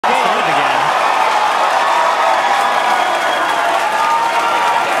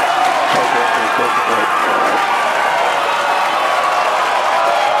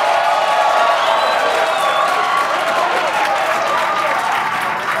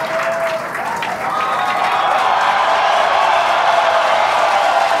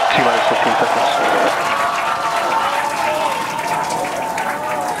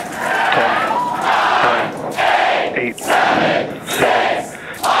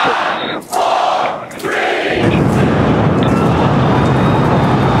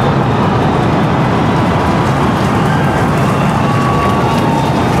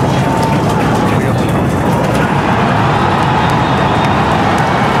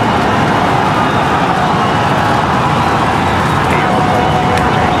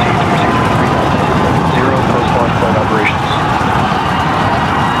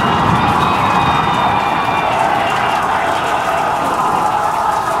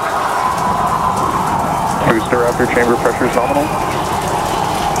Booster after chamber pressure is nominal.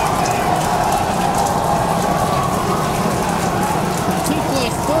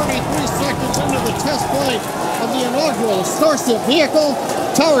 T+33 seconds into the test flight of the inaugural Starship vehicle.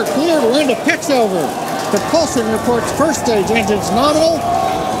 Tower cleared, we're into pitch over. Propulsion reports first stage engines nominal.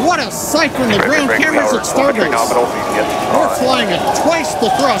 What a sight from the ground cameras at Starbase. We're flying at twice the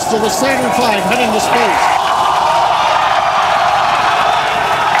thrust of the Saturn V heading to space.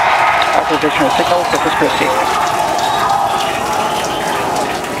 Acquisition of signal, surface proceed.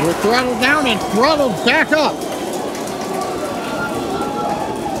 We're throttled down and throttled back up.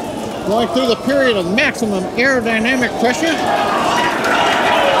 Going through the period of maximum aerodynamic pressure.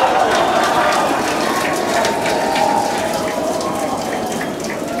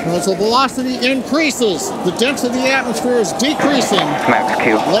 As the velocity increases, the density of the atmosphere is decreasing. Max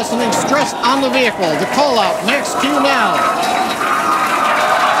Q. Lessening stress on the vehicle. The call out, max Q now.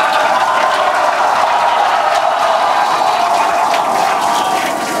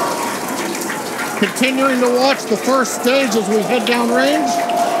 Continuing to watch the first stage as we head downrange.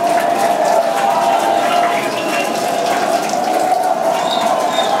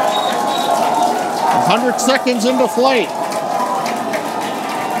 A 100 seconds into flight.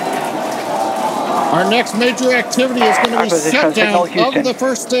 Our next major activity is going to be shutdown of the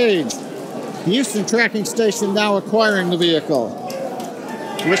first stage. The Houston tracking station now acquiring the vehicle.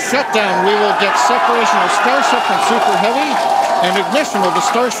 With shutdown, we will get separation of Starship from Super Heavy and ignition of the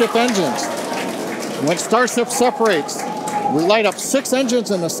Starship engines. When Starship separates, we light up 6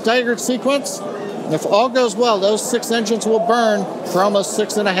 engines in a staggered sequence. And if all goes well, those 6 engines will burn for almost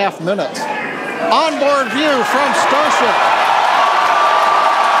 6.5 minutes. Onboard view from Starship.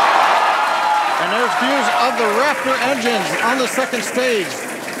 And there's views of the Raptor engines on the second stage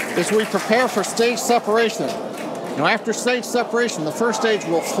as we prepare for stage separation. Now after stage separation, the first stage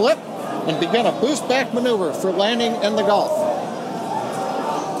will flip and begin a boost back maneuver for landing in the Gulf.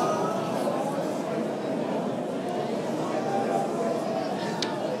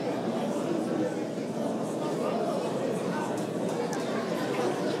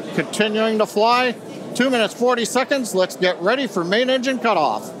 Continuing to fly, 2 minutes 40 seconds. Let's get ready for main engine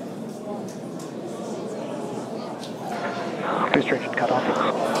cutoff. Booster engine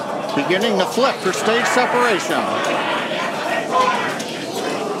cutoff. Beginning to flip for stage separation.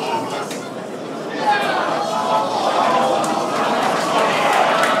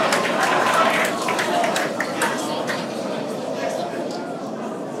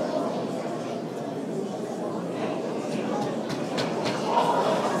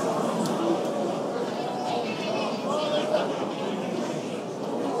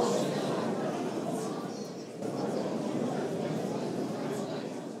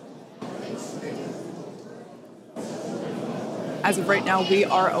 As of right now, we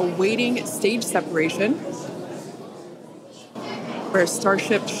are awaiting stage separation, where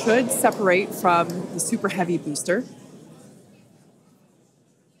Starship should separate from the Super Heavy booster.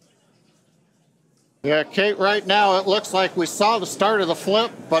 Yeah, Kate, right now it looks like we saw the start of the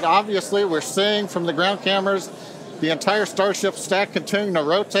flip, but obviously we're seeing from the ground cameras the entire Starship stack continuing to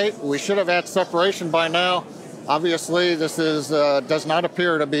rotate. We should have had separation by now. Obviously, this is does not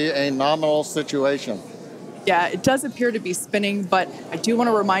appear to be a nominal situation. Yeah, it does appear to be spinning, but I do want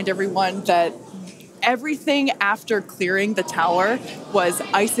to remind everyone that everything after clearing the tower was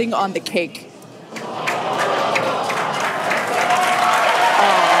icing on the cake. And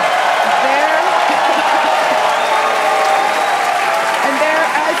there,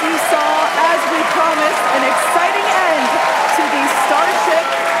 as you saw, as we promised, an exciting end to the Starship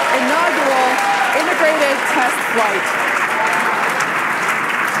inaugural integrated test flight.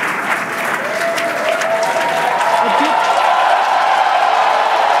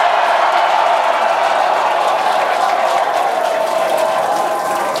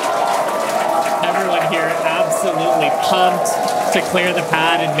 Absolutely pumped to clear the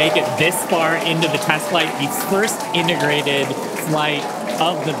pad and make it this far into the test flight, the first integrated flight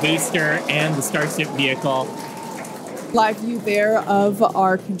of the booster and the Starship vehicle. Live view there of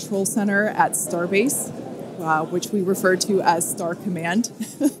our control center at Starbase, which we refer to as Star Command.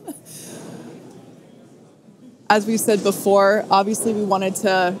 As we said before, obviously we wanted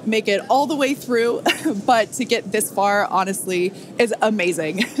to make it all the way through, but to get this far, honestly, is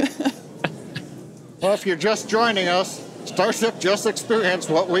amazing. Well, if you're just joining us, Starship just experienced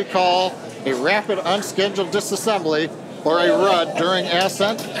what we call a rapid unscheduled disassembly, or a RUD, during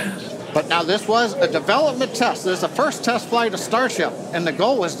ascent. But now this was a development test. This is the first test flight of Starship, and the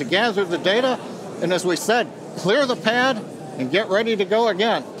goal was to gather the data, and as we said, clear the pad and get ready to go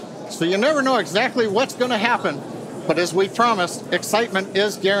again. So you never know exactly what's going to happen, but as we promised, excitement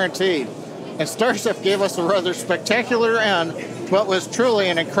is guaranteed. and Starship gave us a rather spectacular end, but was truly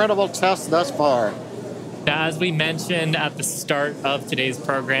an incredible test thus far. Now, as we mentioned at the start of today's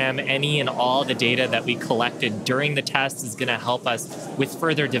program, any and all the data that we collected during the test is going to help us with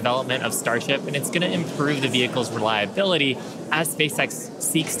further development of Starship, and it's going to improve the vehicle's reliability as SpaceX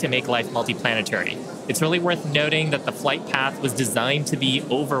seeks to make life multiplanetary. It's really worth noting that the flight path was designed to be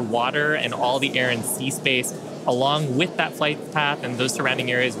over water and all the air and sea space. Along with that flight path and those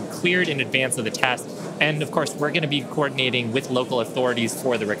surrounding areas were cleared in advance of the test. And of course, we're going to be coordinating with local authorities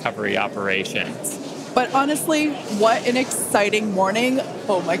for the recovery operations. But honestly, what an exciting morning.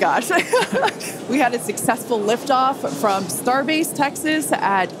 Oh my gosh. We had a successful liftoff from Starbase, Texas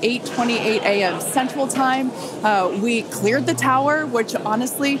at 8:28 a.m. Central Time. We cleared the tower, which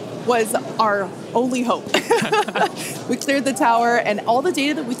honestly was our only hope. We cleared the tower, and all the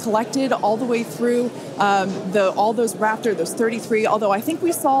data that we collected all the way through all those Raptor, those 33, although I think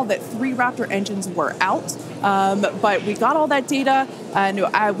we saw that 3 Raptor engines were out. But we got all that data, and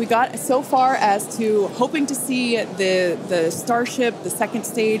we got so far as to hoping to see the Starship, the second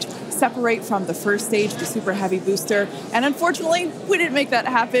stage, separate from the first stage, the Super Heavy booster. And unfortunately, we didn't make that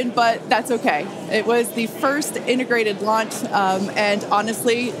happen, but that's okay. It was the first integrated launch, and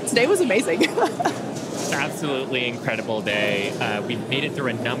honestly, today was amazing. Absolutely incredible day. We made it through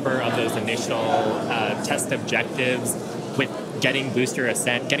a number of those initial test objectives with getting booster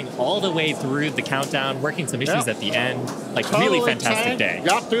ascent, getting all the way through the countdown, working some issues at the end. Like, totally really fantastic day.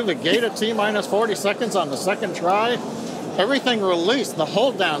 Got through the gate at T-minus 40 seconds on the second try. Everything released, the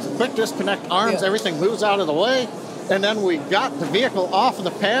hold downs, quick disconnect arms, everything moves out of the way. And then we got the vehicle off of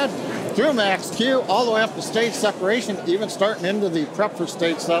the pad, through max Q, all the way up to stage separation, even starting into the prep for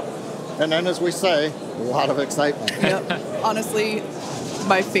stage sep. And then, as we say, a lot of excitement. Yep. Honestly,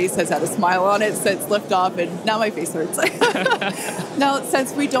 my face has had a smile on it since liftoff, and now my face hurts. Now,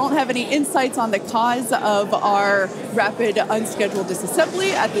 since we don't have any insights on the cause of our rapid unscheduled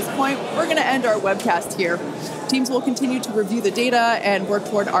disassembly at this point, we're going to end our webcast here. Teams will continue to review the data and work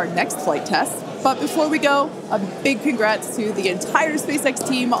toward our next flight test. But before we go, a big congrats to the entire SpaceX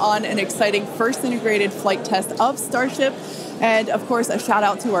team on an exciting first integrated flight test of Starship. And of course, a shout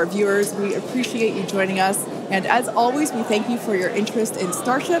out to our viewers. We appreciate you joining us. And as always, we thank you for your interest in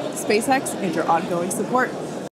Starship, SpaceX, and your ongoing support.